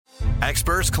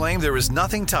Experts claim there is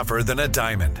nothing tougher than a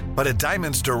diamond. But at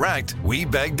Diamonds Direct, we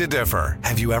beg to differ.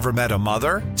 Have you ever met a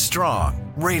mother?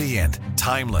 Strong, radiant,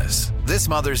 timeless. This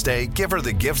Mother's Day, give her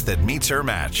the gift that meets her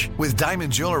match. With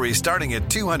diamond jewelry starting at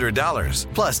 $200.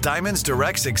 Plus Diamonds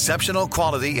Direct's exceptional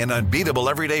quality and unbeatable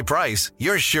everyday price,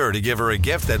 you're sure to give her a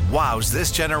gift that wows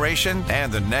this generation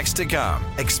and the next to come.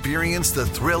 Experience the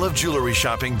thrill of jewelry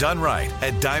shopping done right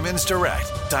at Diamonds Direct.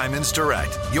 Diamonds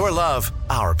Direct. Your love,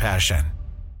 our passion.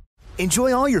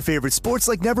 Enjoy all your favorite sports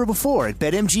like never before at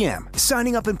BetMGM.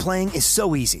 Signing up and playing is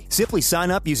so easy. Simply sign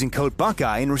up using code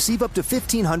Buckeye and receive up to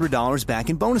 $1,500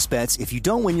 back in bonus bets if you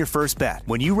don't win your first bet.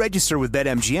 When you register with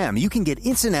BetMGM, you can get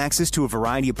instant access to a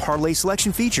variety of parlay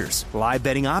selection features, live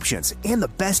betting options, and the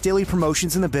best daily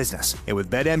promotions in the business. And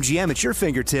with BetMGM at your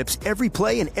fingertips, every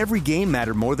play and every game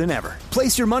matter more than ever.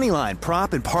 Place your moneyline,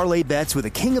 prop, and parlay bets with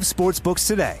the king of sportsbooks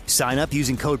today. Sign up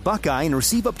using code Buckeye and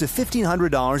receive up to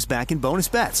 $1,500 back in bonus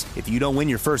bets if you don't win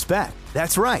your first bet.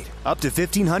 That's right, up to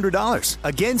 $1,500.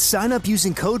 Again, sign up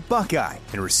using code Buckeye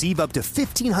and receive up to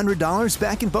 $1,500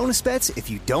 back in bonus bets if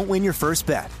you don't win your first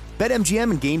bet.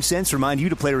 BetMGM and GameSense remind you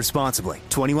to play responsibly.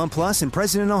 21 plus and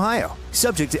present in Ohio.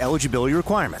 Subject to eligibility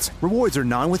requirements. Rewards are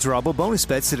non-withdrawable bonus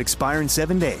bets that expire in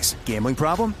 7 days. Gambling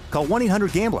problem? Call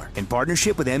 1-800-GAMBLER in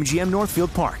partnership with MGM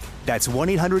Northfield Park. That's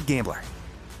 1-800-GAMBLER.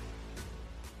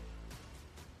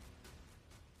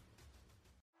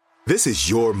 This is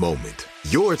your moment,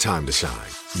 your time to shine,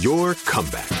 your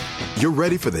comeback. You're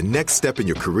ready for the next step in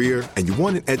your career, and you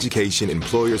want an education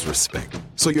employers respect.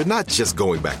 So you're not just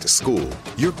going back to school,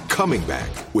 you're coming back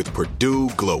with Purdue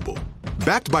Global.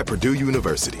 Backed by Purdue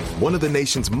University, one of the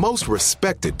nation's most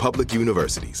respected public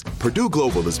universities, Purdue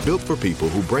Global is built for people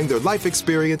who bring their life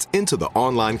experience into the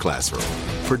online classroom.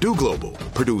 Purdue Global,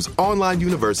 Purdue's online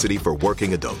university for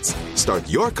working adults. Start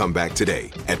your comeback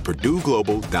today at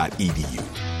purdueglobal.edu.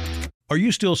 Are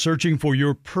you still searching for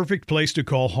your perfect place to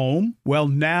call home? Well,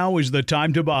 now is the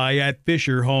time to buy at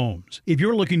Fisher Homes. If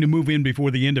you're looking to move in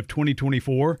before the end of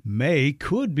 2024, May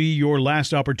could be your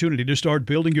last opportunity to start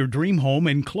building your dream home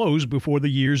and close before the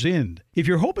year's end. If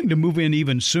you're hoping to move in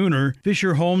even sooner,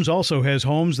 Fisher Homes also has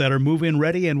homes that are move-in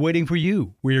ready and waiting for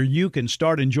you, where you can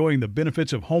start enjoying the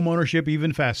benefits of homeownership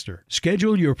even faster.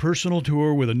 Schedule your personal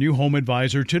tour with a new home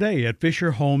advisor today at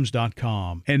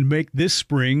FisherHomes.com and make this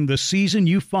spring the season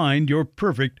you find your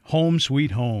perfect home sweet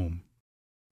home.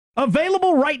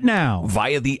 Available right now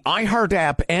via the iHeart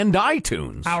app and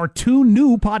iTunes. Our 2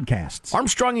 new podcasts.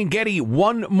 Armstrong and Getty,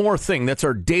 One More Thing. That's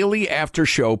our daily after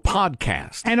show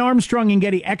podcast. And Armstrong and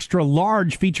Getty Extra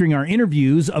Large, featuring our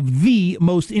interviews of the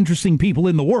most interesting people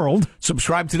in the world.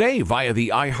 Subscribe today via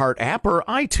the iHeart app or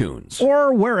iTunes.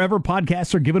 Or wherever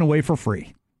podcasts are given away for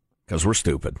free. Because we're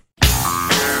stupid.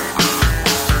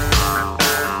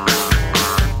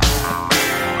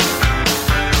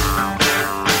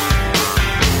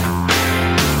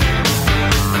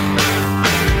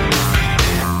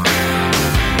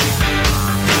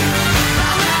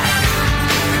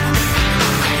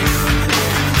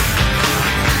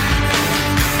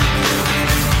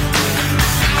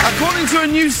 To a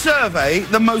new survey,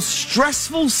 the most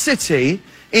stressful city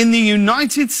in the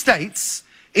United States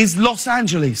is Los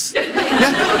Angeles. Yeah?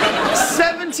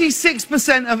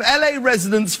 76% of LA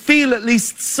residents feel at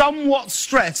least somewhat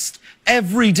stressed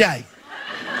every day,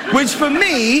 which for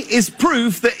me is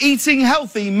proof that eating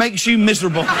healthy makes you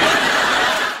miserable. It's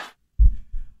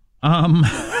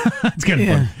kind of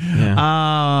fun.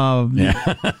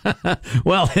 Yeah.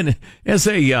 Well, and as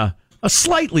a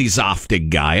slightly Zoftig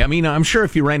guy. I mean, I'm sure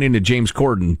if you ran into James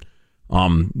Corden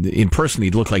in person,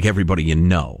 he'd look like everybody you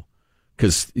know.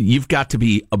 Because you've got to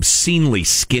be obscenely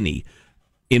skinny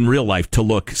in real life to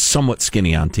look somewhat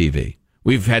skinny on TV.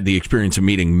 We've had the experience of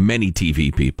meeting many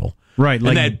TV people. Right.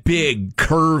 And that big,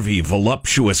 curvy,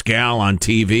 voluptuous gal on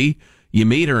TV, you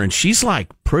meet her and she's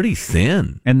like pretty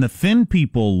thin. And the thin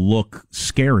people look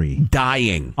scary.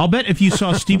 Dying. I'll bet if you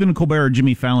saw Stephen Colbert or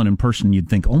Jimmy Fallon in person, you'd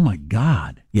think, oh my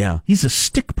God. Yeah. He's a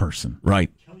stick person. Right.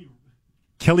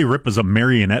 Kelly Ripa's a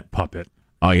marionette puppet.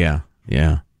 Oh, yeah.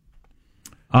 Yeah.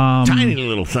 Tiny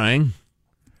little thing.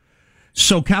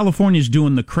 So California's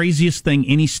doing the craziest thing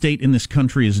any state in this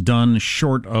country has done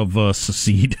short of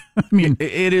secede. I mean,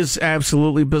 it is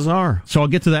absolutely bizarre. So I'll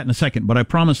get to that in a second, but I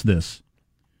promise this.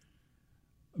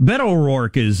 Beto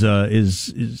O'Rourke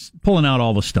is pulling out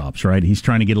all the stops, right? He's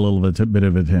trying to get a little bit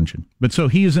of attention. But so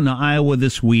he was in Iowa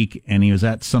this week, and he was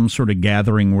at some sort of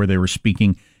gathering where they were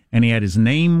speaking, and he had his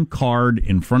name card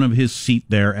in front of his seat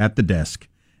there at the desk,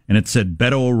 and it said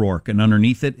Beto O'Rourke, and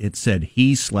underneath it said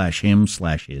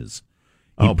he/him/his.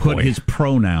 He put his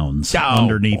pronouns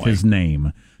underneath his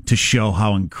name to show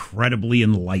how incredibly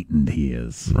enlightened he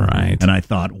is. Right. And I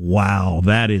thought, wow,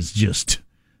 that is just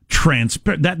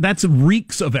transparent. That's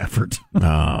reeks of effort. Oh,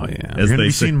 yeah. You're going to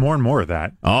be seeing more and more of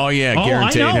that. Oh, yeah,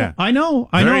 guaranteed. I know.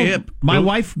 Very hip. My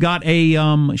wife got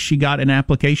she got an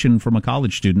application from a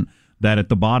college student that at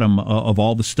the bottom of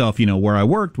all the stuff, where I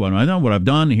worked, what I know, what I've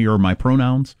done, here are my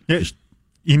pronouns. Yeah.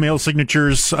 Email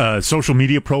signatures, social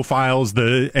media profiles,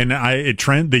 the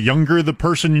younger the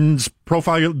person's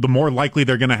profile, the more likely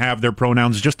they're going to have their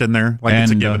pronouns just in there, like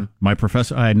it's a given. My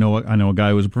professor, I know a guy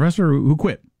who was a professor who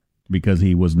quit because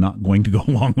he was not going to go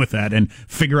along with that and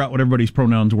figure out what everybody's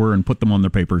pronouns were and put them on their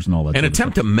papers and all that. And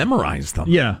attempt to memorize them.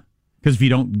 Yeah, because if you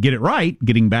don't get it right,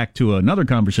 getting back to another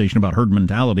conversation about herd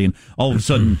mentality, and all of a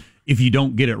sudden, if you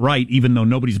don't get it right, even though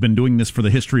nobody's been doing this for the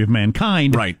history of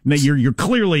mankind, right? You're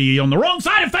clearly on the wrong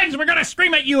side of things. We're going to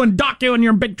scream at you and dock you, and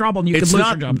you're in big trouble. And you it's can lose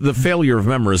not your job. The failure of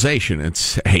memorization;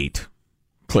 it's hate.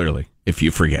 Clearly, if you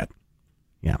forget,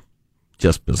 yeah,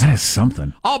 just bizarre. That is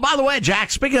something. Oh, by the way, Jack,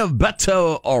 speaking of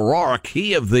Beto O'Rourke,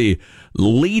 he of the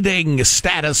leading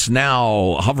status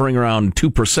now hovering around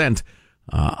 2%.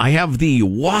 I have the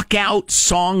walkout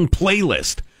song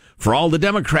playlist for all the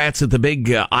Democrats at the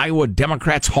big Iowa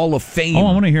Democrats Hall of Fame. Oh,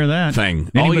 I want to hear that thing.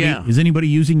 Yeah. Is anybody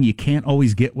using "You Can't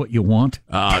Always Get What You Want"?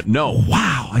 No.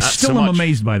 Wow, I still am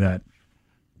amazed by that.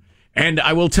 And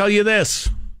I will tell you this.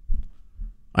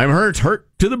 I'm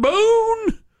hurt to the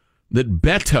bone that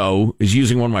Beto is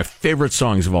using one of my favorite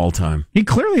songs of all time. He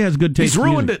clearly has good taste. He's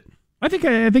ruined it. I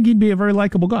think he'd be a very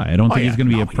likable guy. I don't think he's going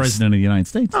to be a president of the United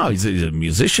States. No, he's a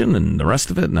musician and the rest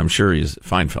of it, and I'm sure he's a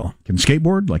fine fellow. Can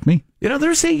skateboard like me.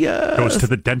 There's a... goes to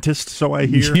the dentist, so I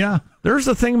hear. Yeah. There's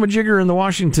a thingamajigger in the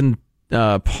Washington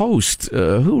Post.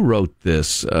 Who wrote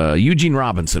this? Eugene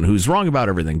Robinson, who's wrong about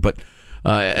everything, but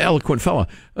eloquent fella.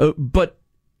 But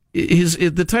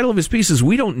the title of his piece is,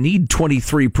 "We Don't Need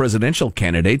 23 Presidential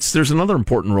Candidates. There's another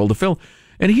important role to fill."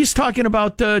 And he's talking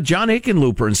about John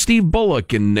Hickenlooper and Steve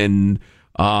Bullock and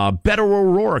Beto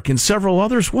O'Rourke and several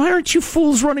others. Why aren't you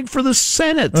fools running for the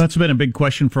Senate? Well, that's been a big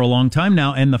question for a long time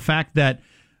now. And the fact that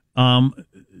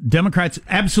Democrats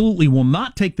absolutely will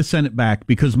not take the Senate back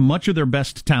because much of their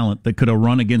best talent that could have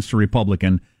run against a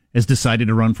Republican has decided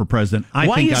to run for president.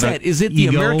 Why is that? Is it the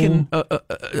American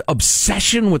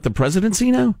obsession with the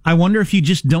presidency now? I wonder if you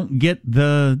just don't get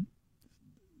the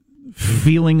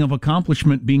feeling of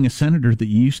accomplishment being a senator that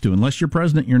you used to. Unless you're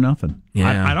president, you're nothing.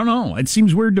 Yeah. I don't know. It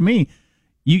seems weird to me.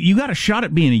 You got a shot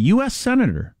at being a U.S.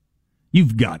 senator.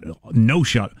 You've got no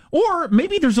shot. Or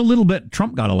maybe there's a little bit,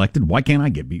 Trump got elected. Why can't I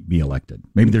be elected?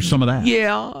 Maybe there's some of that.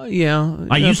 Yeah.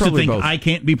 I used to think both. I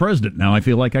can't be president. Now I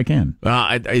feel like I can.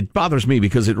 It bothers me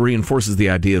because it reinforces the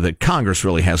idea that Congress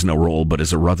really has no role, but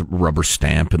is a rubber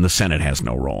stamp, and the Senate has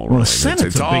no role. Well, the Senate's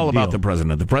it's all about the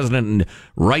president. The president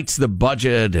writes the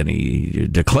budget, and he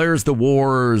declares the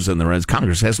wars, and the rest.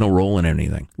 Congress has no role in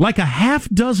anything. Like a half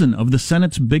dozen of the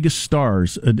Senate's biggest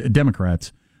stars,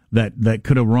 Democrats, that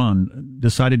could have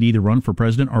decided to either run for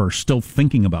president or are still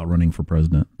thinking about running for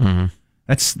president. Mm-hmm.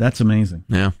 That's amazing.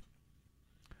 Yeah.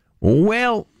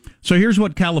 Well, so here's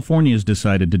what California has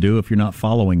decided to do. If you're not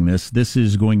following this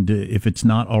is going to, if it's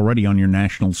not already on your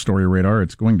national story radar,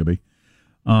 it's going to be.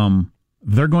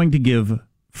 They're going to give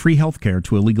free health care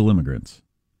to illegal immigrants.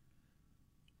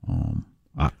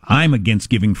 I'm against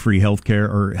giving free health care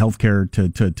or health care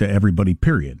to everybody,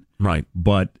 period. Right.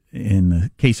 But in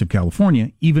the case of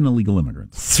California, even illegal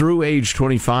immigrants. Through age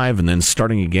 25 and then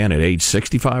starting again at age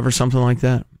 65 or something like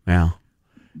that. Yeah.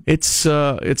 It's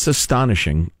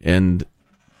astonishing. And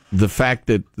the fact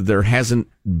that there hasn't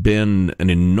been an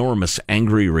enormous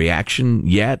angry reaction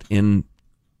yet in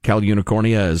Cal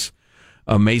Unicornia is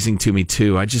amazing to me,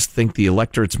 too. I just think the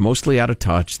electorate's mostly out of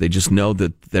touch. They just know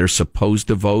that they're supposed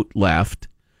to vote left,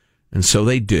 and so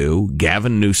they do.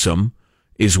 Gavin Newsom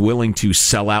is willing to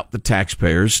sell out the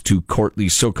taxpayers to court the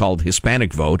so-called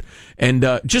Hispanic vote. And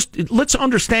just let's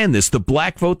understand this, the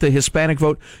black vote, the Hispanic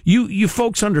vote. You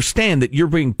folks understand that you're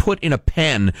being put in a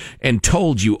pen and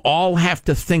told you all have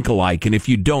to think alike, and if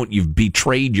you don't, you've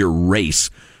betrayed your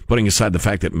race, putting aside the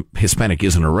fact that Hispanic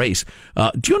isn't a race.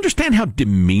 Do you understand how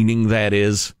demeaning that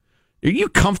is? Are you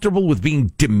comfortable with being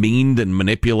demeaned and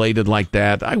manipulated like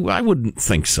that? I wouldn't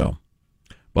think so.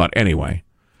 But anyway.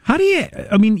 How do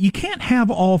you can't have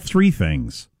all three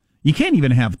things. You can't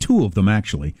even have two of them,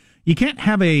 actually. You can't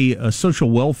have a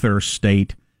social welfare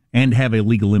state and have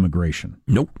illegal immigration.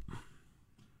 Nope.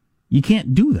 You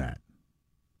can't do that.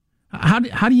 How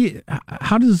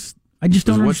does, I just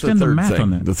don't understand the math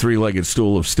on that. The three-legged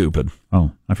stool of stupid.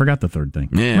 Oh, I forgot the third thing.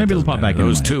 Yeah, maybe it'll pop back in.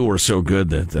 Those two were so good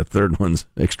that the third one's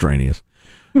extraneous.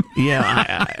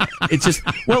 Yeah, it's just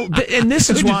and this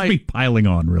is why just be piling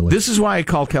on. Really, this is why I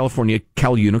call California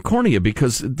Cal-Unicornia,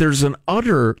 because there's an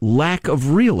utter lack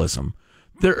of realism.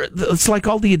 It's like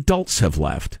all the adults have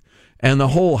left. And the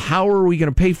whole, how are we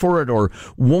going to pay for it, or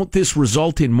won't this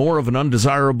result in more of an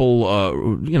undesirable,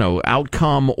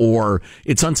 outcome, or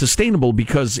it's unsustainable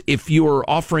because if you're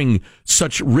offering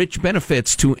such rich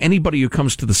benefits to anybody who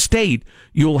comes to the state,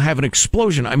 you'll have an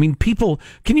explosion. I mean, people,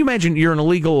 can you imagine you're an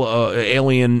illegal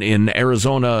alien in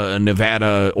Arizona,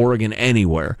 Nevada, Oregon,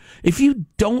 anywhere? If you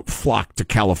don't flock to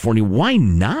California, why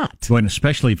not? Well, and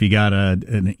especially if you got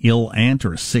an ill aunt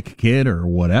or a sick kid or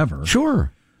whatever.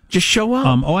 Sure. Just show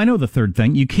up. I know the third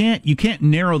thing. You can't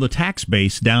narrow the tax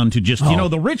base down to just,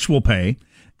 the rich will pay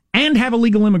and have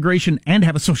illegal immigration and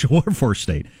have a social welfare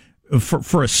state.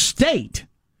 For a state,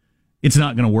 it's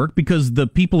not going to work because the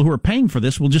people who are paying for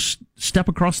this will just step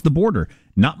across the border.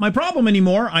 Not my problem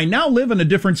anymore. I now live in a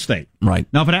different state. Right.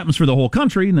 Now, if it happens for the whole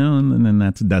country, then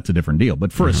that's a different deal.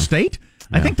 But for a state,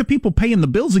 I think the people paying the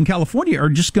bills in California are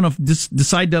just going to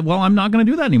decide that, I'm not going to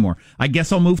do that anymore. I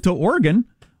guess I'll move to Oregon.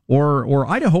 Or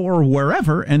Idaho or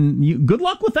wherever, and good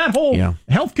luck with that whole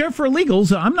healthcare for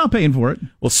illegals. I'm not paying for it.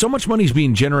 Well, so much money is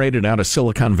being generated out of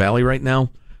Silicon Valley right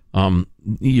now.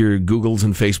 Your Googles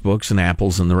and Facebooks and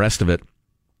Apples and the rest of it.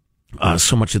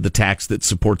 So much of the tax that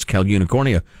supports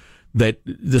Cal-Unicornia that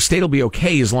the state will be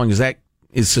okay as long as that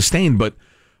is sustained. But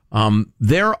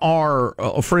there are,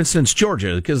 for instance,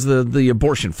 Georgia, because the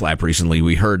abortion flap recently,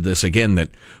 we heard this again, that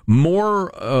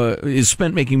more is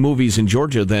spent making movies in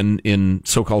Georgia than in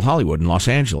so-called Hollywood in Los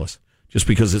Angeles, just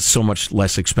because it's so much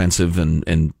less expensive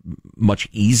and much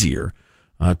easier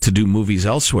to do movies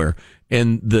elsewhere.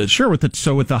 And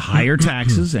with the higher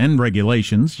taxes and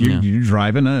regulations, you're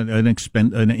driving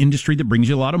an industry that brings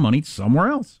you a lot of money somewhere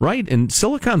else. Right, and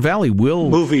Silicon Valley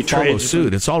will follow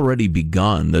suit. It's already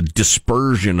begun. The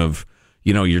dispersion of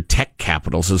your tech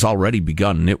capitals has already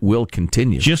begun, and it will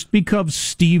continue. Just because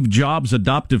Steve Jobs'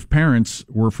 adoptive parents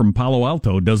were from Palo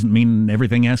Alto doesn't mean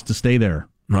everything has to stay there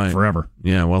forever.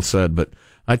 Yeah, well said. But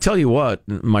I tell you what,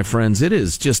 my friends, it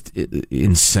is just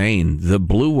insane. The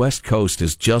Blue West Coast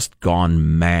has just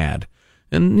gone mad.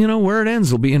 And, where it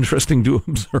ends will be interesting to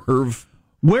observe.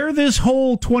 Where this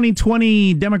whole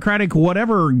 2020 Democratic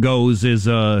whatever goes is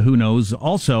who knows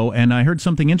also. And I heard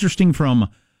something interesting from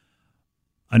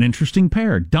an interesting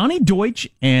pair. Donnie Deutsch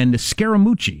and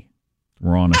Scaramucci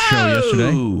were on a show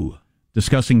yesterday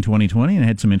discussing 2020 and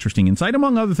had some interesting insight,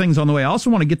 among other things on the way. I also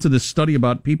want to get to this study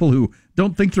about people who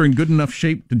don't think they're in good enough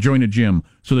shape to join a gym,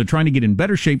 so they're trying to get in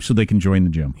better shape so they can join the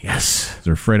gym. Yes.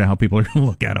 They're afraid of how people are going to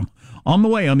look at them. On the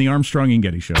way on the Armstrong and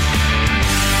Getty Show.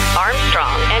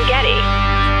 Armstrong and Getty.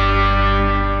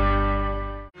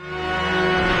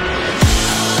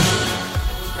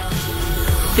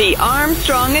 The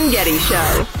Armstrong and Getty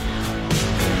Show.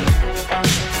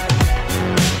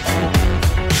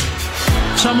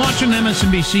 So I'm watching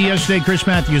MSNBC yesterday, Chris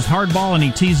Matthews hardball, and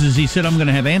he said, I'm going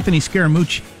to have Anthony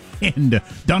Scaramucci and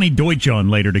Donnie Deutsch on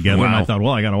later together. Wow. And I thought,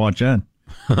 I got to watch that.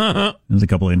 There's a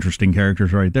couple of interesting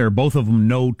characters right there. Both of them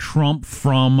know Trump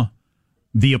from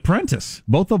The Apprentice.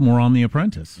 Both of them were on The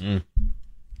Apprentice.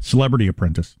 Celebrity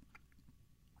Apprentice.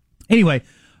 Anyway,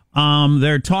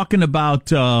 they're talking about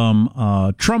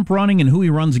Trump running and who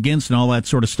he runs against and all that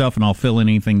sort of stuff, and I'll fill in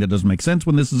anything that doesn't make sense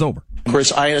when this is over.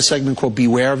 Chris, I had a segment called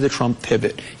Beware of the Trump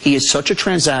Pivot. He is such a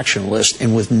transactionalist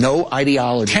and with no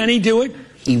ideology. Can he do it?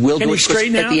 He will do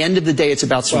it. At the end of the day, it's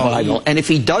about survival. And if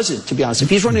he doesn't, to be honest, if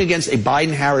he's running against a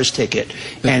Biden-Harris ticket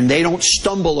and they don't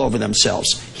stumble over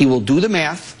themselves, he will do the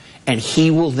math. And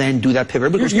he will then do that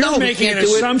pivot. Because you're making an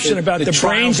assumption about the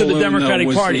brains of the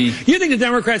Democratic Party. You think the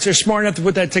Democrats are smart enough to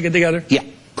put that ticket together? Yeah.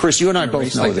 Chris, you and I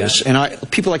both know this. And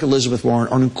people like Elizabeth Warren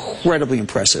are incredibly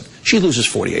impressive. She loses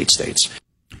 48 states.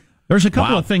 There's a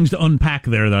couple of things to unpack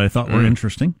there that I thought were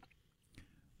interesting.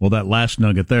 Well, that last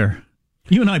nugget there.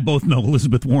 You and I both know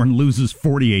Elizabeth Warren loses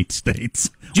 48 states.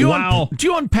 Do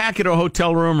you unpack at a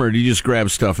hotel room, or do you just grab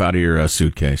stuff out of your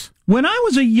suitcase? When I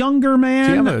was a younger man...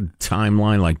 Do you have a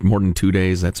timeline, like more than 2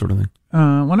 days, that sort of thing?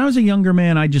 When I was a younger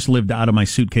man, I just lived out of my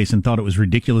suitcase and thought it was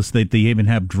ridiculous that they even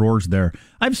have drawers there.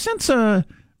 I've since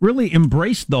really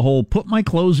embraced the whole put my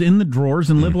clothes in the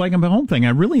drawers and live like I'm at home thing. I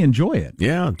really enjoy it.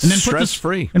 Yeah, it's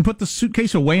stress-free. And put the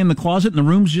suitcase away in the closet and the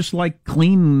room's just like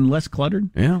clean and less cluttered.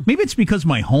 Yeah. Maybe it's because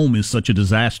my home is such a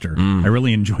disaster. I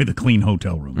really enjoy the clean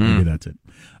hotel room. Maybe that's it.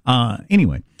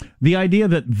 Anyway, the idea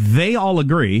that they all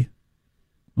agree,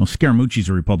 well, Scaramucci's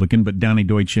a Republican, but Donnie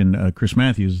Deutsch and Chris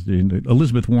Matthews,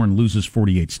 Elizabeth Warren loses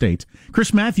 48 states.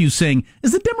 Chris Matthews saying,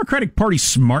 is the Democratic Party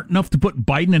smart enough to put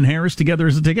Biden and Harris together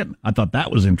as a ticket? I thought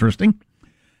that was interesting.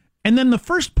 And then the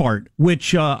first part,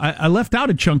 which I left out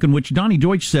a chunk in which Donnie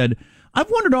Deutsch said, I've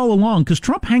wondered all along, because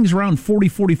Trump hangs around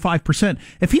 40-45%.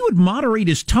 If he would moderate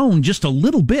his tone just a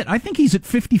little bit, I think he's at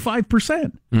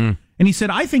 55%. And he said,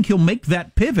 I think he'll make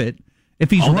that pivot if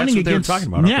he's running against... They were talking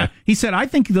about. Yeah, okay. He said, I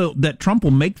think that Trump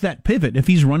will make that pivot if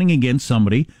he's running against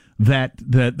somebody that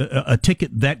a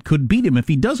ticket that could beat him if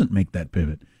he doesn't make that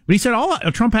pivot. But he said all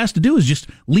Trump has to do is just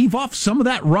leave off some of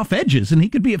that rough edges, and he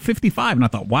could be at 55. And I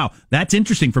thought, wow, that's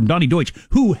interesting from Donnie Deutsch,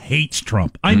 who hates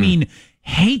Trump. I mean,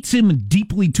 hates him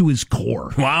deeply to his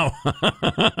core. Wow.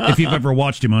 If you've ever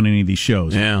watched him on any of these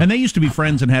shows. Yeah. And they used to be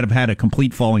friends and have had a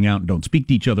complete falling out and don't speak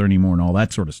to each other anymore and all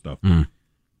that sort of stuff.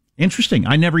 Interesting.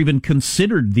 I never even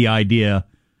considered the idea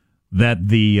that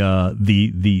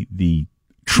the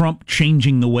Trump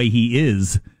changing the way he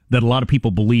is that a lot of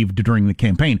people believed during the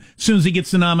campaign. As soon as he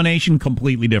gets the nomination,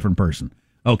 completely different person.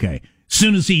 Okay. As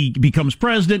soon as he becomes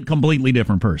president, completely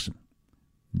different person.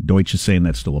 Deutsch is saying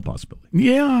that's still a possibility.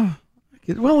 Yeah.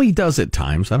 Well, he does at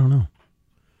times. I don't know.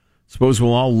 Suppose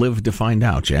we'll all live to find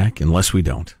out, Jack, unless we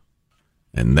don't.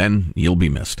 And then you'll be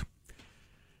missed.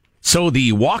 So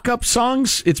the walk-up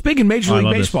songs, it's big in Major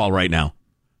League Baseball right now.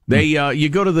 They you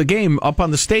go to the game up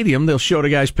on the stadium, they'll show the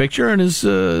guy's picture and his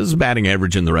batting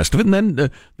average and the rest of it, and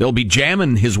then they'll be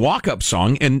jamming his walk-up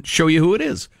song and show you who it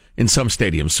is in some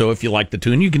stadiums. So if you like the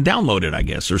tune, you can download it, I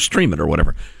guess, or stream it or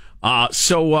whatever.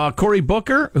 So Cory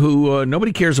Booker, who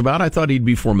nobody cares about, I thought he'd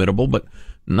be formidable, but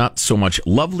not so much.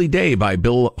 Lovely Day by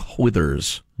Bill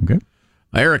Withers. Okay.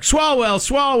 Eric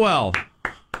Swalwell.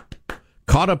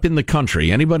 Caught Up in the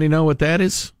Country. Anybody know what that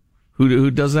is?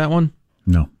 Who does that one?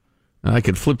 No. I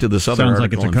could flip to this other Sounds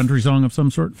like it's a country song of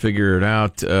some sort. Figure it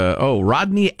out.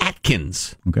 Rodney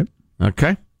Atkins. Okay.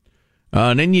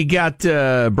 And then you got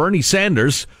Bernie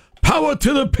Sanders. Power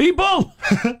to the people.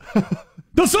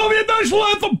 The Soviet national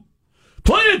anthem.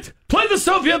 Play it. Play the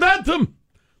Soviet anthem.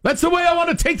 That's the way I want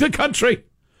to take the country.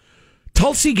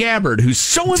 Tulsi Gabbard, who's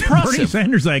so impressive. Bernie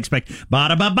Sanders, I expect. Oh,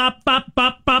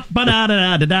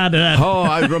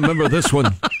 I remember this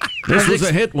one. This was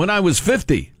a hit when I was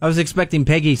 50. I was expecting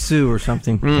Peggy Sue or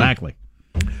something. Exactly.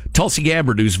 Tulsi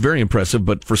Gabbard, who's very impressive,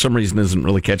 but for some reason isn't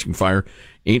really catching fire.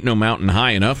 Ain't no mountain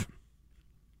high enough.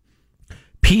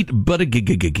 Pete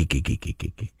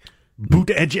Buttigieg.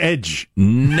 Boot edge.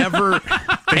 Never.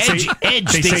 They say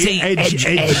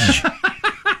edge.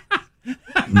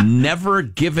 Never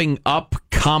Giving Up,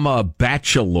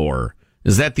 Bachelor.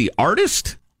 Is that the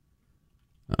artist?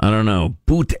 I don't know.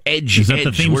 Boot Edge. Is that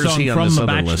the theme Where's song he on from this The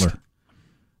other Bachelor? list?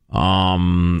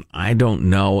 I don't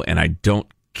know, and I don't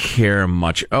care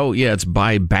much. Oh, yeah, it's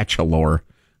by Bachelor,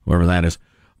 whoever that is.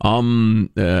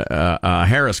 Kamala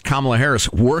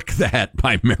Harris, Work That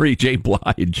by Mary J.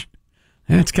 Blige.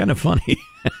 That's kind of funny.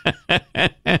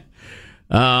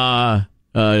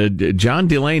 John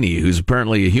Delaney, who's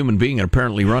apparently a human being and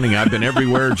apparently running I've Been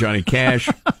Everywhere, Johnny Cash.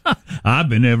 I've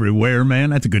Been Everywhere,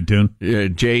 man. That's a good tune.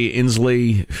 Jay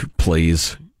Inslee,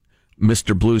 please.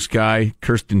 Mr. Blue Sky,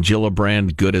 Kirsten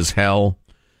Gillibrand, Good as Hell.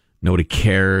 Nobody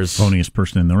cares. Funniest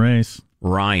person in the race.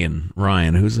 Ryan,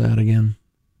 who's that again?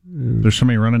 There's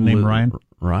somebody running named Ryan?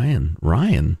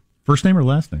 Ryan. First name or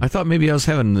last name? I thought maybe I was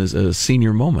having a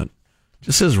senior moment.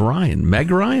 Just says Ryan.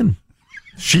 Meg Ryan?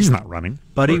 She's not running.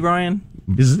 Buddy Ryan?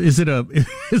 Is it a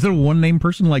one name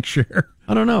person like Cher?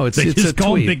 I don't know. It's a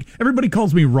tweet. Everybody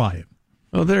calls me Ryan.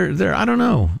 Oh, they're I don't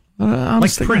know.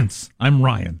 Like Prince. I'm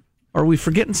Ryan. Are we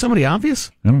forgetting somebody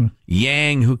obvious? I don't know.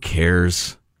 Yang, who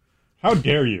cares? How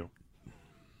dare you?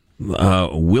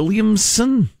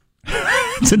 Williamson?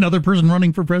 It's another person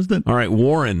running for president. All right,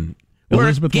 Warren.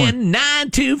 Elizabeth Working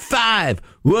 9 to 5.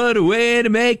 What a way to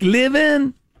make a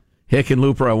living.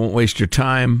 Hickenlooper, I won't waste your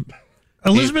time.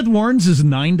 Elizabeth Warren's is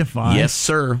 9 to 5. Yes,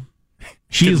 sir.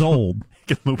 She is old.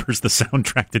 Hickenlooper's the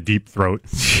soundtrack to Deep Throat.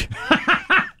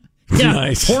 Yeah,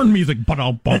 nice. Horn music.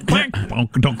 Klobuchar,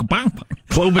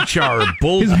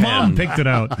 Bullpen. His mom picked it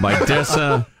out. By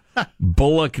Dessa.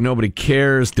 Bullock, nobody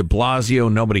cares. De Blasio,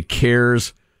 nobody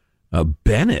cares.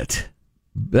 Bennett.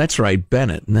 That's right,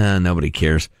 Bennett. Nah, nobody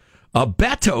cares.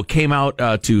 Beto came out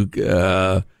to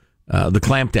the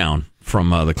Clampdown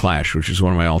from The Clash, which is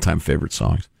one of my all-time favorite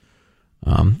songs.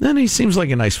 And he seems like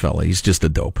a nice fella. He's just a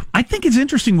dope. I think it's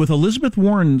interesting with Elizabeth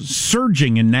Warren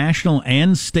surging in national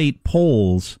and state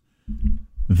polls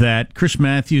that Chris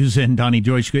Matthews and Donnie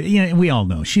Deutsch, we all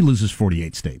know she loses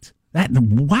 48 states.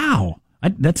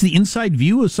 That's the inside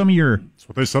view of some of your. That's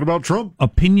what they said about Trump.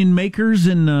 Opinion makers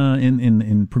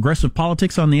in progressive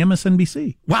politics on the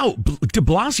MSNBC. Wow, De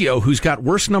Blasio, who's got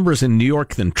worse numbers in New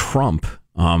York than Trump,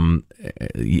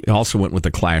 he also went with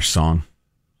the Clash song.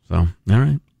 So, all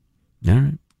right.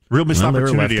 Real missed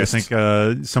opportunity. I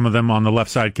think some of them on the left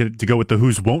side to go with the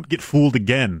who's won't get fooled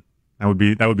again. That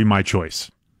would be my choice.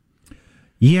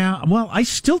 Yeah, well, I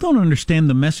still don't understand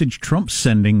the message Trump's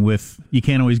sending with "you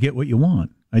can't always get what you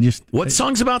want." What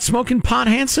song's about smoking pot,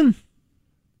 Hanson?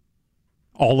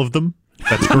 All of them.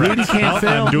 That's correct.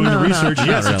 I'm doing the research.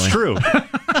 Yes, it's true.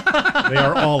 They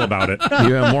are all about it.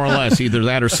 Yeah, more or less, either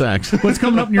that or sex. What's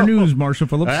coming up in your news, Marshall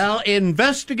Phillips? Well,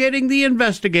 investigating the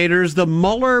investigators, the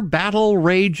Mueller battle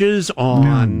rages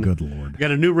on. Oh, good Lord.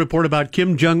 Got a new report about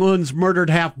Kim Jong-un's murdered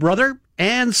half-brother.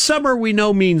 And summer we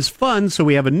know means fun, so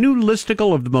we have a new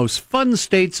listicle of the most fun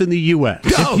states in the U.S.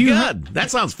 Oh, good.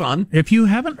 That sounds fun. If you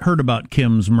haven't heard about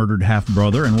Kim's murdered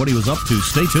half-brother and what he was up to,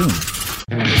 stay tuned.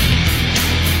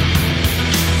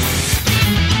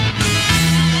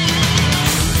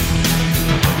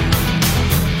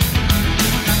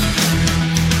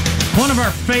 One of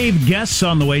our fave guests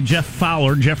on the way,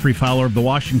 Jeffrey Fowler of the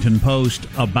Washington Post,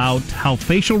 about how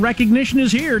facial recognition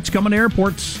is here. It's coming to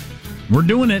airports. We're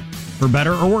doing it, for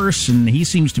better or worse, and he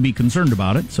seems to be concerned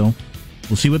about it, so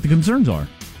we'll see what the concerns are.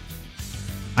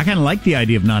 I kind of like the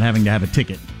idea of not having to have a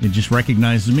ticket. It just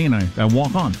recognizes me, and I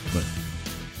walk on. But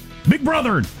Big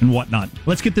Brother and whatnot.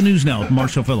 Let's get the news now with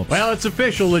Marshall Phillips. Well, it's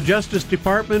official. The Justice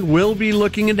Department will be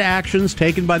looking into actions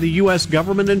taken by the U.S.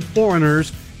 government and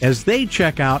foreigners as they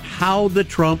check out how the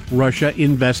Trump-Russia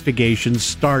investigation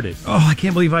started. Oh, I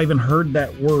can't believe I even heard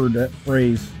that word, that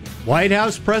phrase. White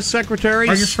House press secretary...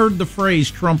 I just heard the phrase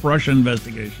Trump-Russia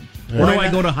investigation. Where do I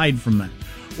go to hide from that?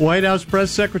 White House Press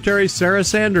Secretary Sarah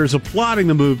Sanders applauding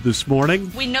the move this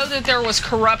morning. We know that there was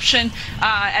corruption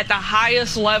at the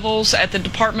highest levels at the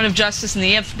Department of Justice and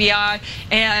the FBI,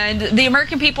 and the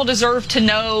American people deserve to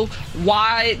know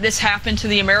why this happened to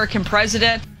the American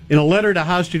president. In a letter to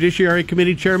House Judiciary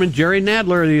Committee Chairman Jerry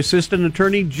Nadler, the Assistant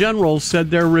Attorney General said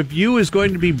their review is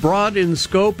going to be broad in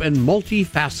scope and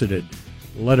multifaceted.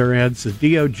 The letter adds the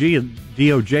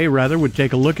DOJ would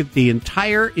take a look at the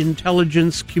entire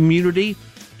intelligence community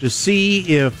to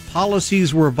see if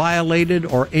policies were violated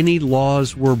or any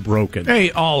laws were broken.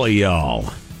 Hey, all of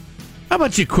y'all, how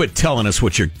about you quit telling us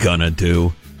what you're gonna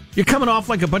do? You're coming off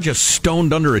like a bunch of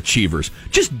stoned underachievers.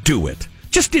 Just do it.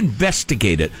 Just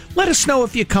investigate it. Let us know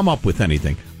if you come up with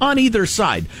anything on either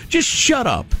side. Just shut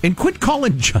up and quit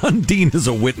calling John Dean as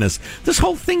a witness. This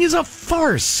whole thing is a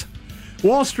farce.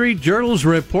 Wall Street Journal's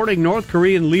reporting North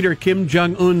Korean leader Kim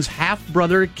Jong-un's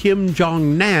half-brother Kim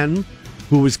Jong-nam,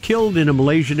 who was killed in a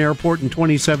Malaysian airport in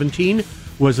 2017,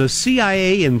 was a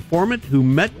CIA informant who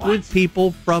met with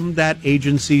people from that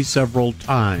agency several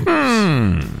times.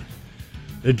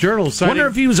 The Journal cited... Wonder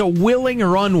if he was a willing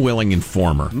or unwilling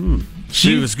informer.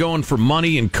 He was going for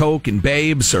money and coke and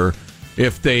babes, or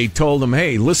if they told him,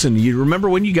 hey, listen, you remember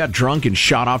when you got drunk and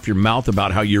shot off your mouth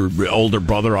about how your older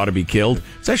brother ought to be killed?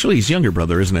 It's actually his younger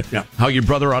brother, isn't it? Yeah. How your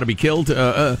brother ought to be killed?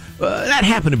 That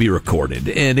happened to be recorded,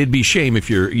 and it'd be a shame if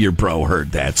your bro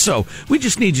heard that. So we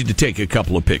just need you to take a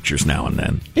couple of pictures now and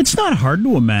then. It's not hard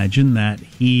to imagine that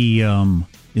he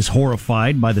is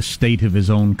horrified by the state of his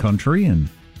own country and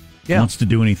wants to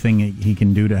do anything he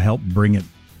can do to help bring it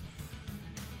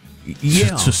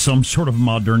to some sort of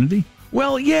modernity.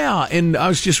 Well, yeah, and I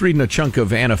was just reading a chunk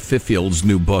of Anna Fiffield's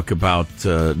new book about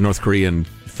North Korean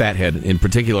fathead in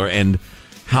particular, and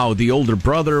how the older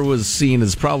brother was seen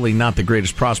as probably not the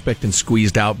greatest prospect and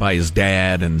squeezed out by his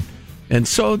dad, and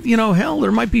so, hell,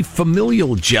 there might be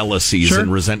familial jealousies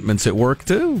and resentments at work,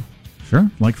 too. Sure,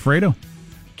 like Fredo.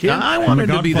 I wanted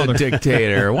to be the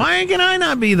dictator. Why can I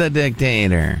not be the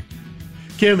dictator?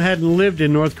 Kim hadn't lived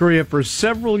in North Korea for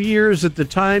several years at the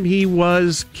time he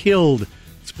was killed.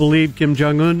 It's believed Kim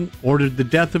Jong-un ordered the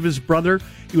death of his brother.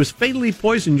 He was fatally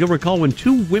poisoned, you'll recall, when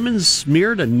two women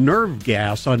smeared a nerve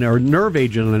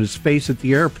agent on his face at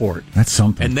the airport. That's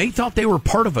something. And they thought they were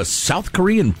part of a South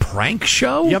Korean prank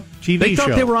show? Yep, TV show. They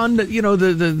thought they were on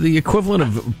the equivalent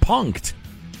of Punk'd.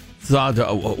 Thought,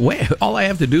 all I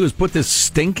have to do is put this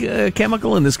stink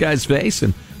chemical in this guy's face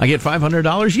and I get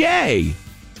 $500? Yay!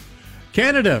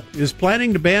 Canada is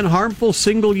planning to ban harmful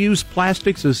single-use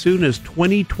plastics as soon as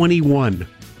 2021.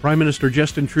 Prime Minister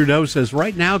Justin Trudeau says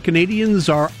right now Canadians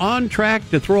are on track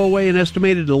to throw away an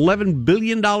estimated $11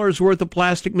 billion worth of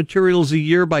plastic materials a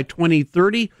year by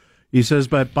 2030. He says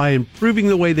but by improving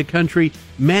the way the country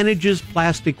manages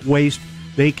plastic waste,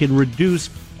 they can reduce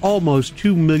almost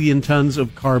 2 million tons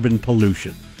of carbon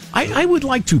pollution. I would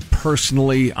like to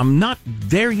personally, I'm not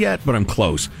there yet, but I'm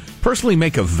close, personally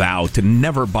make a vow to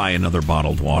never buy another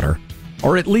bottled water.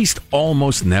 Or at least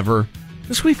almost never.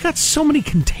 Because we've got so many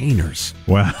containers.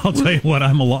 Well, I'll tell you what,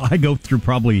 I go through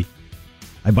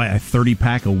I buy a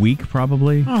 30-pack a week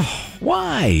probably. Oh,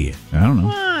 why? I don't know.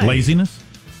 Why? Laziness?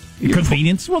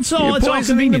 Convenience. Well, it's all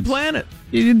convenience. The planet.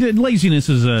 Laziness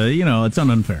is, it's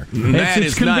unfair.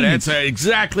 That's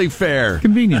exactly fair.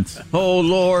 Convenience. Oh,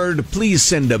 Lord, please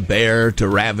send a bear to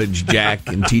ravage Jack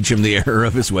and teach him the error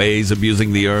of his ways,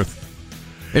 abusing the earth.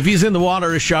 If he's in the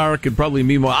water, a shark could probably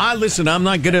mean more. Listen, I'm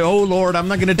not going to, oh, Lord, I'm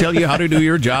not going to tell you how to do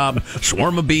your job.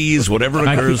 Swarm of bees, whatever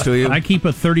occurs to you. I keep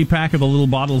a 30-pack of the little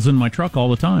bottles in my truck all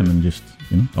the time and just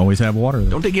always have water there.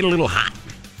 Don't they get a little hot?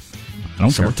 I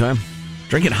don't Summertime.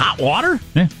 Drinking hot water?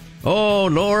 Yeah. Oh,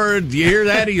 Lord, do you hear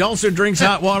that? He also drinks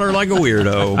hot water like a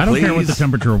weirdo. I don't care what the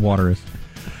temperature of water is.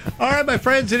 All right, my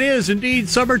friends, it is indeed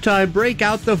summertime. Break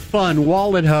out the fun.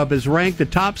 Wallet Hub has ranked the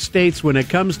top states when it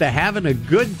comes to having a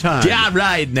good time. Yeah,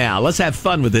 right now. Let's have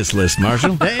fun with this list,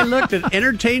 Marshall. They looked at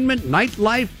entertainment,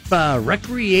 nightlife,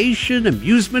 recreation,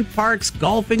 amusement parks,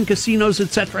 golfing, casinos,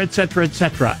 etc., etc.,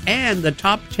 etc. And the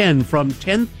top 10 from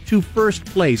 10th to first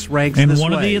place ranks and this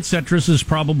one way. of the et ceteras is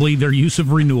probably their use of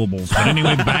renewables. But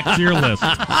anyway, back to your list.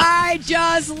 I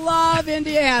just love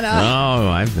Indiana. Oh,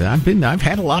 I've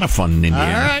had a lot of fun in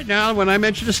Indiana. All right, now when I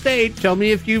mention a state, tell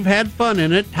me if you've had fun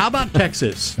in it. How about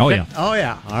Texas? Oh yeah.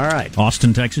 All right.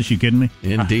 Austin, Texas. You kidding me?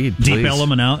 Indeed. Deep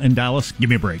Ellum in Dallas. Give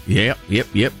me a break.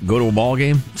 Yep. Go to a ball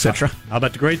game, etc. How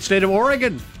about the great state of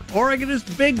Oregon? Oregon is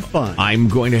big fun. I'm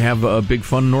going to have a big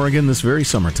fun in Oregon this very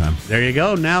summertime. There you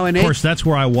go. Now in Of course, that's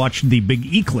where I watched the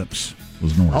big eclipse.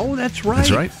 Was in Oregon. Oh, that's right.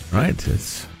 That's right. Right.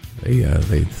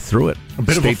 They threw it. A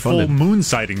bit of a full moon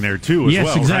sighting there, too, as well.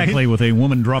 Yes, exactly, right? with a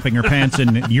woman dropping her pants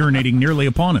and urinating nearly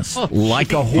upon us.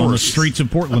 Like a horse. On the streets of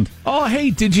Portland. Oh, hey,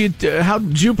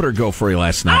 how'd Jupiter go for you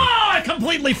last night? Oh, I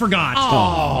completely forgot.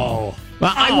 Oh.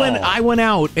 Well, I went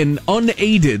out and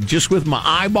unaided, just with my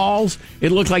eyeballs,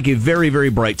 it looked like a very, very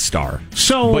bright star.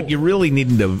 But you really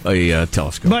needed a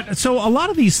telescope. But so a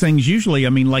lot of these things usually,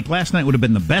 like last night would have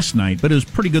been the best night, but it was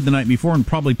pretty good the night before and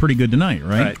probably pretty good tonight,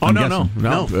 right? Oh,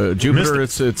 no. Jupiter,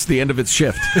 it's the end of its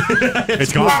shift.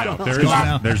 It's gone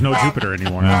now. There's no Jupiter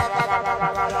anymore.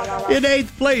 In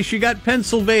 8th place, you got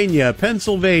Pennsylvania.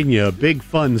 Pennsylvania, big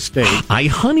fun state. I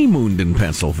honeymooned in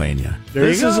Pennsylvania.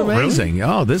 This is amazing. Really?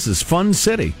 Oh, this is fun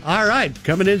city. All right,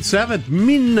 coming in 7th,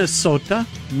 Minnesota.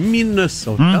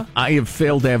 I have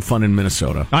failed to have fun in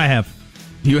Minnesota. I have.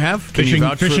 You have?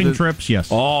 Fishing trips, yes.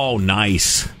 Oh,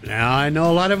 nice. Now, I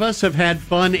know a lot of us have had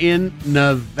fun in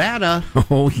Nevada.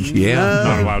 Oh, yeah.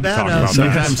 Not allowed to talk about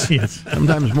that.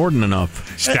 Sometimes more than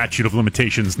enough. Statute of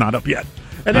limitations not up yet.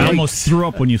 And I almost threw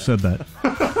up when you said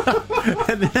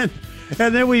that.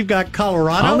 And then we've got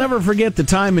Colorado. I'll never forget the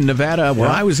time in Nevada where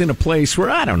I was in a place where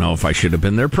I don't know if I should have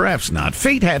been there, perhaps not.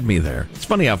 Fate had me there. It's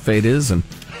funny how fate is, and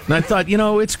I thought,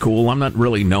 it's cool. I'm not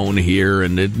really known here,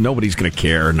 and nobody's going to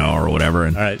care, or whatever.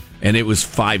 And, all right. And it was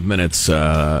 5 minutes.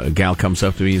 A gal comes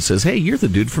up to me and says, "Hey, you're the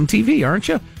dude from TV, aren't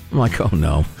you?" I'm like, "Oh,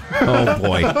 no. Oh,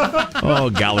 boy. Oh,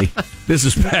 golly. This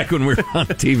is back when we were on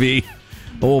TV.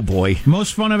 Oh, boy."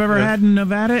 Most fun I've ever had in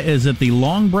Nevada is at the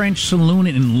Long Branch Saloon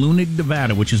in Lunig,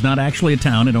 Nevada, which is not actually a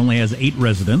town. It only has 8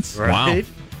 residents. Right. Wow.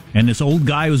 And this old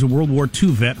guy who's a World War II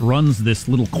vet runs this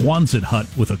little Quonset hut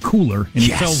with a cooler, and he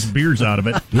sells beers out of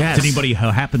it to anybody who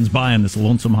happens by on this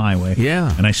lonesome highway.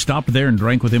 Yeah. And I stopped there and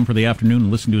drank with him for the afternoon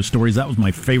and listened to his stories. That was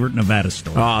my favorite Nevada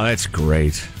story. Oh, that's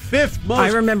great. 5th most. I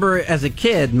remember as a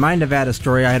kid, my Nevada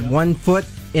story, I had 1 foot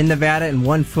in Nevada and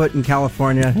 1 foot in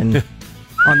California, and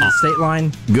on the state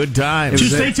line. Good times. 2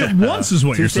 states at once is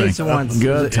what you're saying. 2 states at once.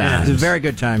 Good times. It was a very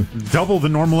good time. Double the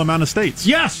normal amount of states.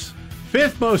 Yes!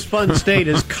 5th most fun state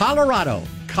is Colorado.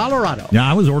 Yeah,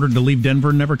 I was ordered to leave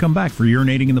Denver and never come back for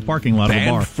urinating in the parking lot of a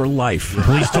bar. Banned for life. The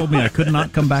police told me I could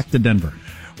not come back to Denver.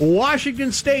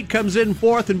 Washington State comes in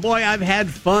 4th, and boy, I've had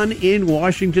fun in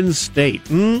Washington State.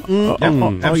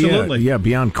 Absolutely. Yeah,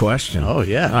 beyond question. Oh,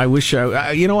 yeah. I wish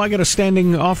I got a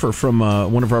standing offer from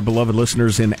one of our beloved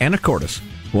listeners in Anacortes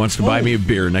who wants to buy me a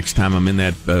beer next time I'm in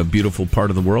that beautiful part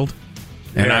of the world.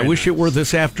 And I wish it were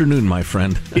this afternoon, my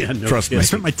friend. Yeah, no Trust me. I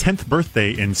spent my 10th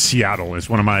birthday in Seattle. It's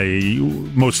one of my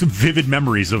most vivid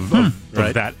memories of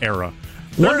that era.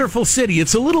 Wonderful city.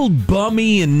 It's a little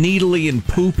bummy and needly and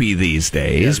poopy these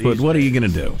days, but what are you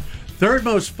going to do? 3rd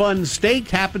most fun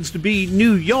state happens to be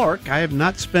New York. I have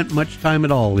not spent much time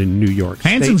at all in New York State.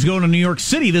 Hanson's going to New York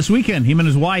City this weekend. Him and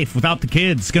his wife, without the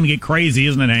kids. It's going to get crazy,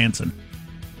 isn't it, Hanson?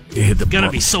 It's going to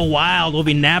be so wild. We'll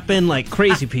be napping like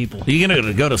crazy people. Are you going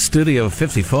to go to Studio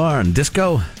 54 and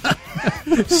disco?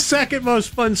 2nd most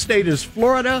fun state is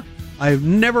Florida. I've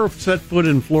never set foot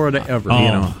in Florida ever.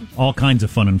 All kinds of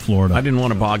fun in Florida. I didn't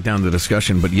want to bog down the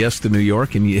discussion, but yes to New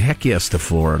York and heck yes to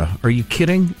Florida. Are you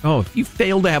kidding? Oh, if you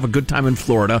fail to have a good time in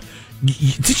Florida,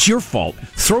 it's your fault.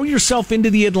 Throw yourself into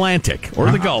the Atlantic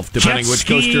or the Gulf, depending which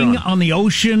coast you're on. On the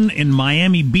ocean in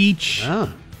Miami Beach.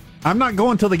 I'm not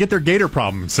going until they get their gator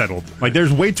problem settled. Like,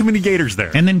 there's way too many gators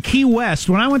there. And then Key West.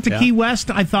 When I went to Key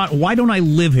West, I thought, why don't I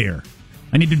live here?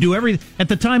 I need to do everything. At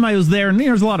the time I was there, and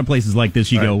there's a lot of places like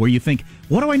this you go where you think,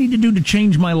 what do I need to do to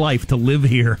change my life to live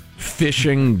here?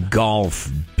 Fishing,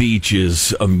 golf,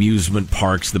 beaches, amusement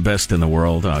parks, the best in the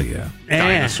world. Oh, yeah.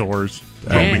 Dinosaurs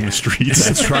roaming the streets.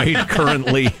 That's right.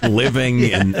 Currently living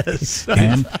and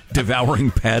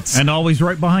devouring pets. And always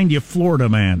right behind you, Florida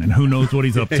man, and who knows what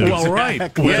he's up to. Well, right.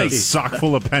 With a sock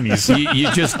full of pennies.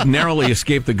 You just narrowly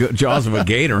escape the jaws of a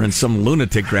gator, and some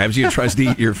lunatic grabs you and tries to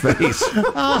eat your face.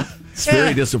 It's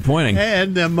very disappointing.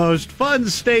 And the most fun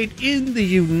state in the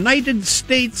United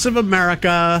States of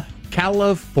America,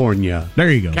 California. There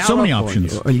you go. So many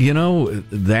options. You know,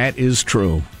 that is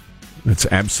true. It's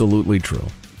absolutely true.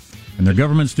 And their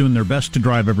government's doing their best to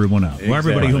drive everyone out. Well,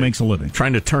 everybody who makes a living.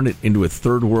 Trying to turn it into a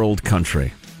third world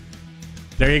country.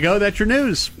 There you go. That's your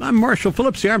news. I'm Marshall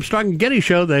Phillips, the Armstrong and Getty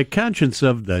Show, the conscience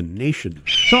of the nation.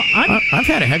 So I've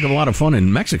had a heck of a lot of fun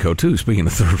in Mexico, too, speaking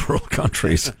of third world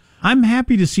countries. I'm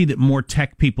happy to see that more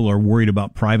tech people are worried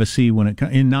about privacy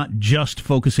and not just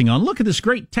focusing on, look at this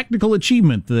great technical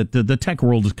achievement that the tech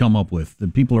world has come up with.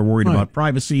 That people are worried about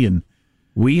privacy. And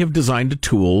we have designed a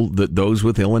tool that those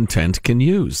with ill intent can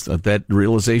use. That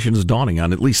realization is dawning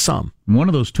on at least some. One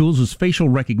of those tools is facial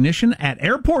recognition at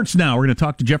airports now. We're going to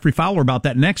talk to Jeffrey Fowler about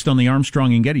that next on the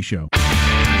Armstrong and Getty Show.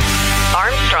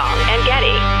 Armstrong and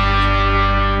Getty.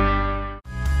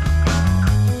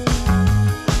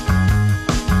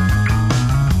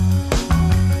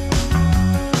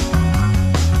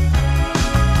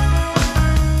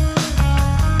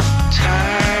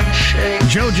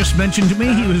 Joe just mentioned to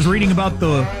me he was reading about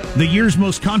the year's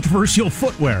most controversial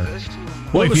footwear.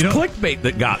 Well, it was clickbait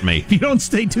that got me. If you don't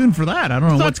stay tuned for that, I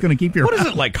don't know what's going to keep your... What is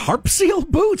it, like harp seal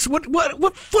boots?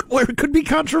 What footwear could be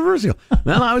controversial?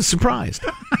 Well, I was surprised.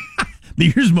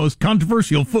 The year's most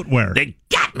controversial footwear. They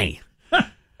got me.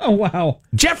 Oh, wow.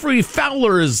 Jeffrey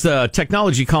Fowler is the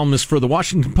technology columnist for the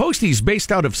Washington Post. He's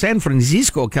based out of San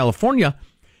Francisco, California.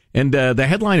 And the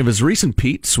headline of his recent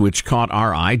piece, which caught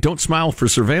our eye, "Don't Smile for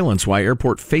Surveillance, Why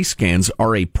Airport Face Scans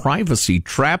Are a Privacy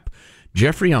Trap."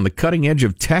 Jeffrey, on the cutting edge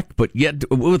of tech, but yet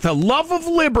with a love of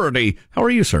liberty. How are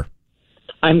you, sir?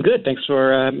 I'm good. Thanks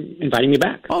for inviting me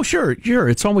back. Oh, sure.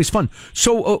 It's always fun.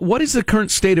 So what is the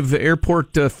current state of the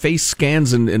airport face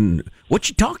scans and what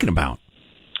you talking about?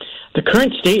 The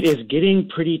current state is getting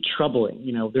pretty troubling.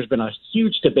 You know, there's been a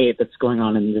huge debate that's going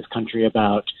on in this country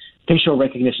about facial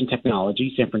recognition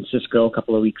technology. San Francisco, a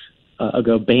couple of weeks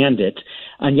ago, banned it,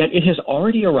 and yet it has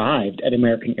already arrived at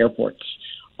American airports.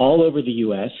 All over the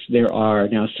U.S., there are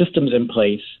now systems in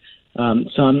place,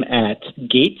 some at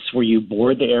gates where you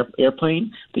board the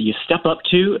airplane that you step up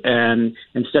to, and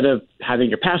instead of having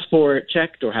your passport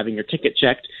checked or having your ticket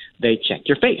checked, they check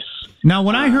your face. Now,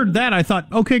 when I heard that, I thought,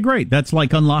 okay, great. That's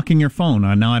like unlocking your phone.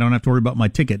 Now I don't have to worry about my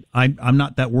ticket. I'm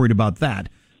not that worried about that.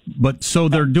 But so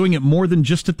they're doing it more than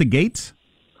just at the gates?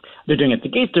 They're doing it at the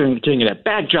gates. They're doing it at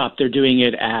bag drop. They're doing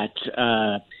it at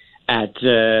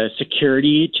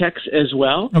security checks as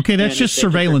well. Okay, that's just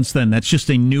surveillance then. That's just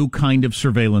a new kind of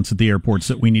surveillance at the airports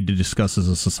that we need to discuss as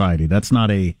a society. That's not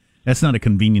a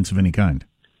convenience of any kind.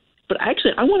 But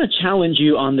actually, I want to challenge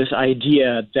you on this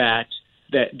idea that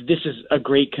this is a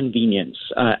great convenience.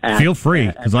 Feel free,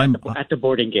 because I'm at the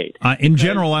boarding gate. In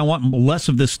general, I want less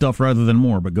of this stuff rather than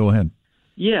more. But go ahead.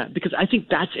 Yeah, because I think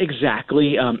that's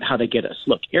exactly how they get us.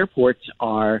 Look, airports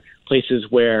are places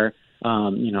where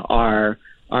our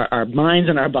minds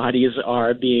and our bodies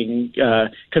are being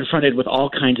confronted with all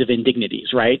kinds of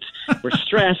indignities, right? We're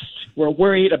stressed, we're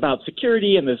worried about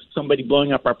security and there's somebody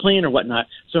blowing up our plane or whatnot.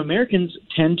 So Americans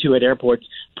tend to, at airports,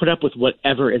 put up with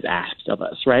whatever is asked of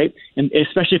us, right? And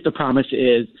especially if the promise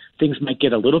is things might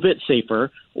get a little bit safer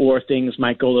or things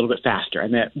might go a little bit faster. I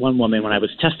met one woman when I was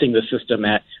testing the system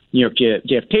at New York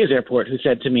JFK's airport who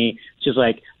said to me, she's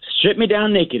like, strip me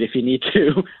down naked if you need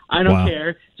to. I don't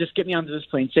care. Just get me onto this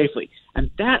plane safely. And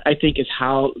that, I think, is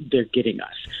how they're getting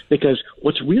us. Because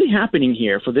what's really happening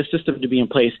here for this system to be in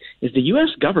place is the U.S.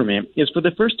 government is, for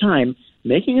the first time,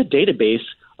 making a database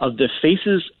of the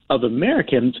faces of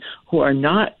Americans who are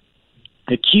not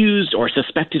accused or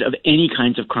suspected of any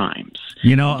kinds of crimes.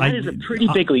 You know, that is a pretty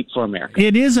big leap for America.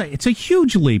 It is. It's a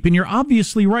huge leap, and you're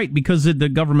obviously right because the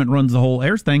government runs the whole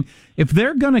air thing. If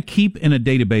they're going to keep in a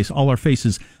database all our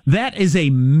faces, that is a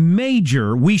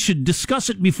major. We should discuss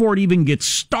it before it even gets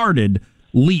started.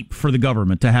 Leap for the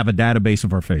government to have a database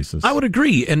of our faces. I would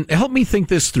agree, and help me think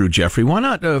this through, Jeffrey. Why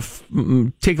not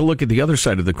take a look at the other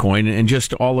side of the coin and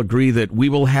just all agree that we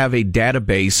will have a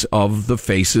database of the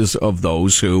faces of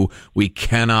those who we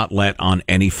cannot let on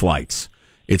any flights?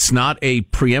 It's not a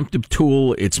preemptive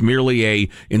tool. It's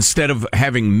merely instead of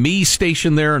having me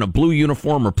stationed there in a blue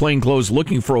uniform or plain clothes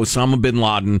looking for Osama bin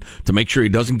Laden to make sure he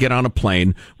doesn't get on a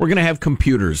plane, we're going to have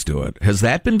computers do it. Has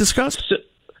that been discussed?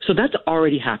 So that's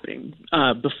already happening.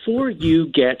 Before you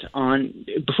can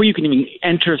even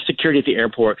enter security at the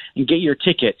airport and get your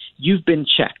ticket, you've been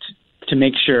checked to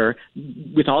make sure,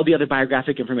 with all the other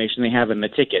biographic information they have in the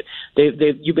ticket,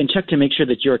 you've been checked to make sure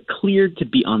that you're cleared to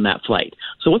be on that flight.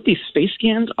 So what these space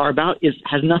scans are about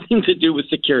has nothing to do with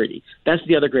security. That's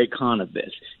the other great con of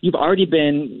this. You've already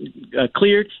been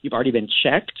cleared. You've already been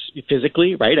checked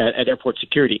physically, right, at airport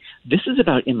security. This is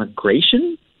about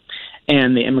immigration.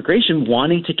 And the immigration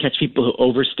wanting to catch people who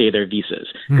overstay their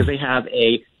visas because they have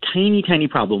a tiny, tiny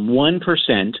problem.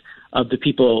 1% of the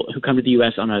people who come to the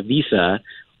U.S. on a visa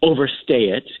overstay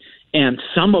it, and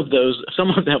some of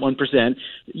that 1%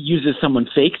 uses someone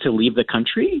fake to leave the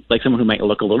country, like someone who might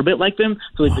look a little bit like them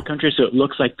to leave the country, so it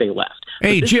looks like they left.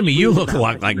 Hey, Jimmy, you look a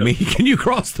lot like me. Can you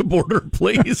cross the border,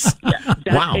 please?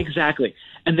 Wow. Exactly.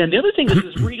 And then the other thing this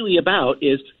is really about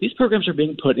is these programs are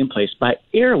being put in place by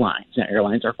airlines. Now,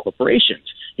 airlines are corporations.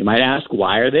 You might ask,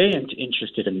 why are they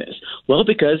interested in this? Well,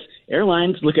 because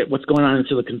airlines look at what's going on in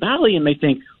Silicon Valley and they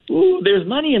think, ooh, there's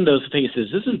money in those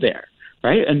faces, isn't there?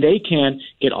 Right? And they can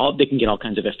get all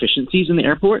kinds of efficiencies in the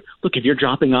airport. Look, if you're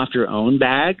dropping off your own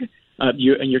bag, and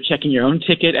you're checking your own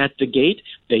ticket at the gate,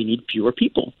 they need fewer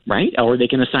people, right? Or they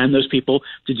can assign those people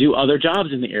to do other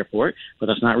jobs in the airport, but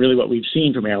that's not really what we've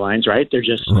seen from airlines, right? They're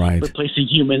just replacing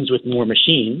humans with more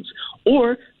machines.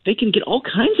 Or they can get all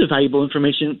kinds of valuable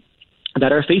information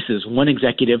about our faces. One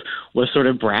executive was sort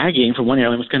of bragging, from one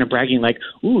airline was kind of bragging like,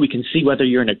 ooh, we can see whether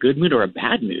you're in a good mood or a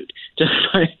bad mood just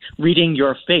by reading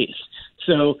your face.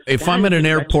 So if I'm in an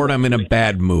airport, I'm in a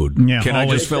bad mood. Yeah, can I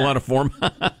just fill out a form?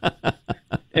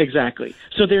 Exactly.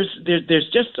 So there's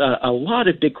just a lot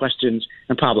of big questions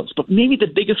and problems. But maybe the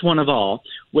biggest one of all,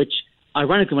 which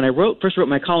ironically, when I first wrote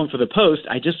my column for the Post,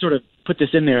 I just sort of put this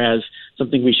in there as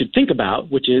something we should think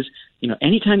about, which is,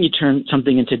 anytime you turn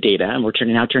something into data, and we're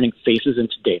now turning faces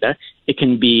into data, it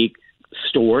can be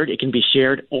stored, it can be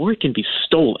shared, or it can be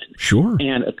stolen. Sure.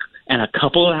 And a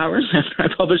couple of hours after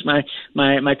I published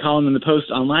my column in the Post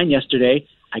online yesterday,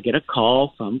 I get a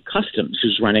call from Customs,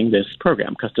 who's running this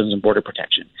program, Customs and Border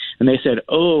Protection. And they said,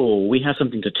 oh, we have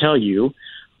something to tell you.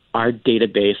 Our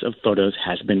database of photos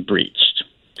has been breached.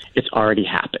 It's already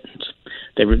happened.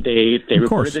 They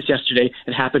reported this yesterday.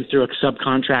 It happened through a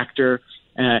subcontractor.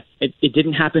 It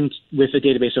didn't happen with a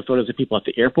database of photos of people at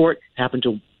the airport. It happened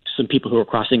to some people who are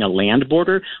crossing a land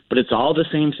border, but it's all the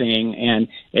same thing, and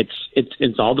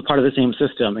it's all the part of the same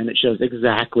system, and it shows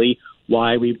exactly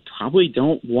why we probably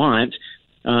don't want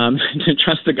to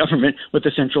trust the government with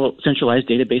a centralized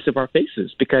database of our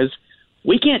faces, because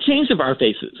we can't change our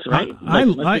faces, right?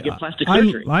 Unless we get plastic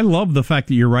surgery. I love the fact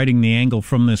that you're writing the angle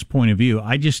from this point of view.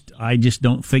 I just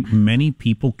don't think many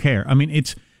people care. I mean,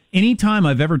 it's anytime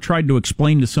I've ever tried to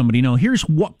explain to somebody, here's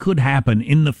what could happen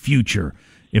in the future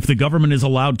if the government is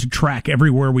allowed to track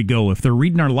everywhere we go, if they're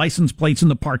reading our license plates in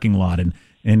the parking lot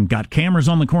and got cameras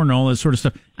on the corner, all that sort of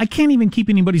stuff. I can't even keep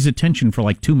anybody's attention for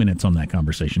like 2 minutes on that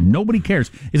conversation. Nobody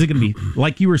cares. Is it going to be,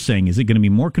 like you were saying, is it going to be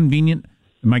more convenient?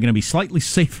 Am I going to be slightly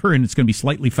safer and it's going to be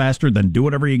slightly faster? Then do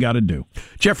whatever you got to do.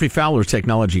 Jeffrey Fowler,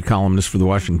 technology columnist for the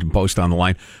Washington Post, on the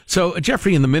line. So,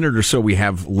 Jeffrey, in the minute or so we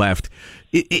have left,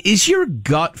 is your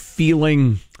gut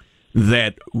feeling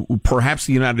that perhaps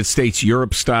the United States,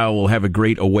 Europe style, will have a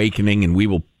great awakening and we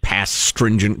will pass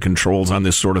stringent controls on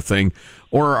this sort of thing?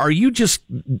 Or are you just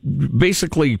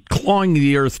basically clawing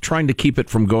the earth, trying to keep it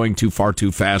from going too far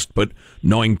too fast, but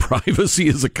knowing privacy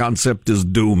as a concept is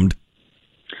doomed?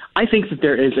 I think that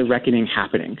there is a reckoning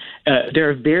happening. There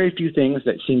are very few things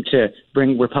that seem to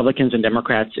bring Republicans and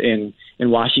Democrats in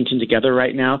Washington together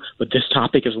right now, but this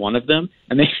topic is one of them.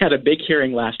 And they had a big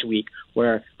hearing last week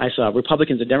where I saw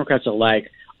Republicans and Democrats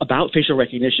alike about facial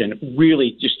recognition,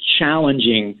 really just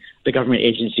challenging the government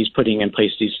agencies putting in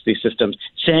place these systems,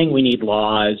 saying we need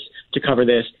laws to cover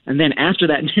this. And then after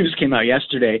that news came out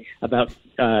yesterday about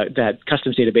that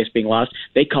customs database being lost,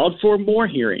 they called for more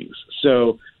hearings.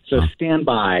 So stand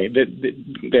by.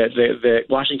 The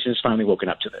Washington has finally woken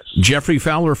up to this. Jeffrey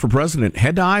Fowler for president.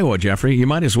 Head to Iowa, Jeffrey. You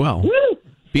might as well. Woo!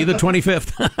 Be the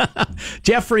 25th.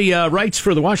 Jeffrey writes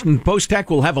for the Washington Post Tech.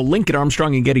 We'll have a link at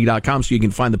ArmstrongandGetty.com so you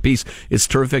can find the piece. It's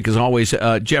terrific as always.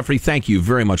 Jeffrey, thank you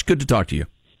very much. Good to talk to you.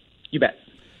 You bet.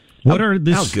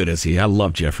 How good is he? I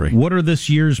love Jeffrey. What are this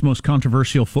year's most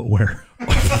controversial footwear?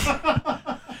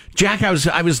 Jack,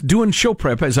 I was doing show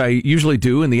prep, as I usually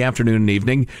do in the afternoon and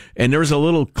evening, and there was a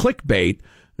little clickbait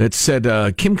that said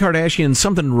Kim Kardashian,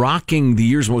 something rocking the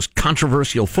year's most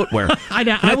controversial footwear.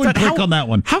 I would click on that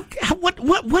one.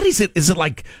 What is it? Is it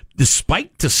like the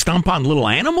spike to stomp on little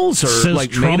animals, or says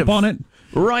like Trump on it?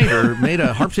 Right, or made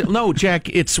a harp? No, Jack,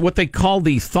 it's what they call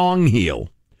the thong heel.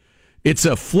 It's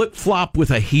a flip flop with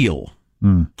a heel,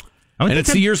 and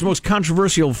it's the year's most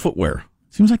controversial footwear.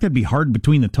 Seems like that'd be hard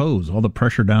between the toes. All the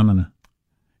pressure down on it.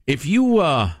 If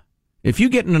you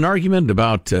get in an argument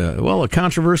about a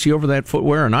controversy over that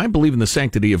footwear, and I believe in the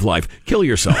sanctity of life, kill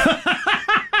yourself.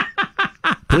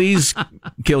 Please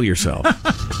kill yourself.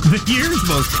 The year's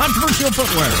most controversial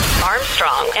footwear.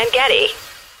 Armstrong and Getty.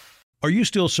 Are you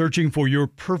still searching for your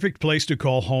perfect place to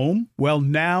call home? Well,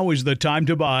 now is the time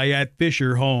to buy at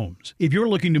Fisher Homes. If you're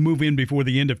looking to move in before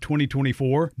the end of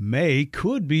 2024, May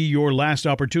could be your last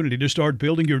opportunity to start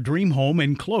building your dream home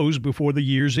and close before the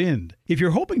year's end. If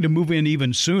you're hoping to move in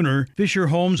even sooner, Fisher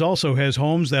Homes also has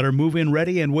homes that are move-in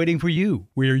ready and waiting for you,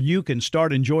 where you can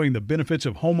start enjoying the benefits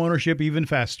of homeownership even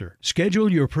faster.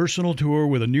 Schedule your personal tour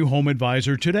with a new home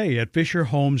advisor today at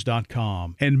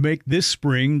FisherHomes.com and make this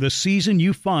spring the season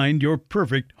you find your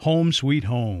perfect home sweet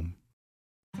home.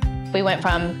 We went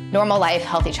from normal life,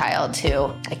 healthy child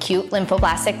to acute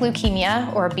lymphoblastic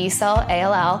leukemia, or B-cell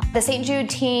ALL. The St. Jude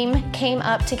team came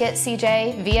up to get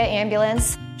CJ via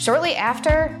ambulance. Shortly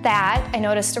after that, I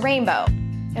noticed a rainbow.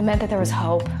 It meant that there was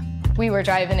hope. We were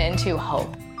driving into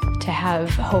hope. To have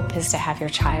hope is to have your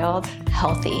child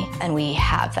healthy, and we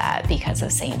have that because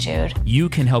of St. Jude. You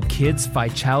can help kids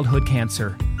fight childhood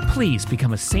cancer. Please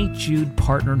become a St. Jude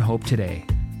Partner in Hope today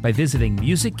by visiting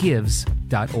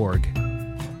musicgives.org.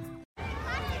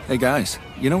 Hey guys,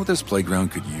 you know what this playground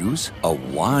could use? A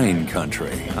wine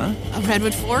country, huh? A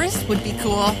redwood forest would be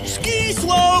cool. Ski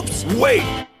slopes!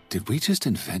 Wait! Did we just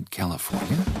invent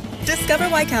California? Discover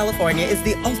why California is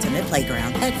the ultimate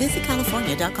playground at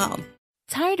visitcalifornia.com.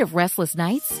 Tired of restless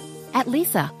nights? At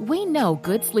Leesa, we know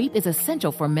good sleep is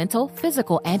essential for mental,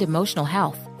 physical, and emotional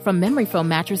health. From memory foam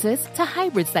mattresses to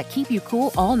hybrids that keep you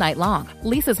cool all night long,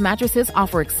 Leesa's mattresses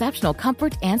offer exceptional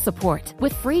comfort and support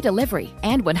with free delivery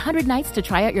and 100 nights to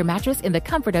try out your mattress in the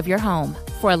comfort of your home.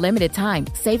 For a limited time,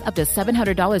 save up to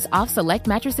 $700 off select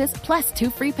mattresses plus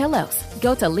 2 free pillows.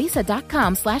 Go to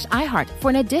leesa.com/iHeart for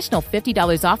an additional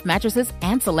 $50 off mattresses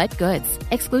and select goods.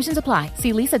 Exclusions apply.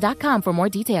 See leesa.com for more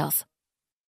details.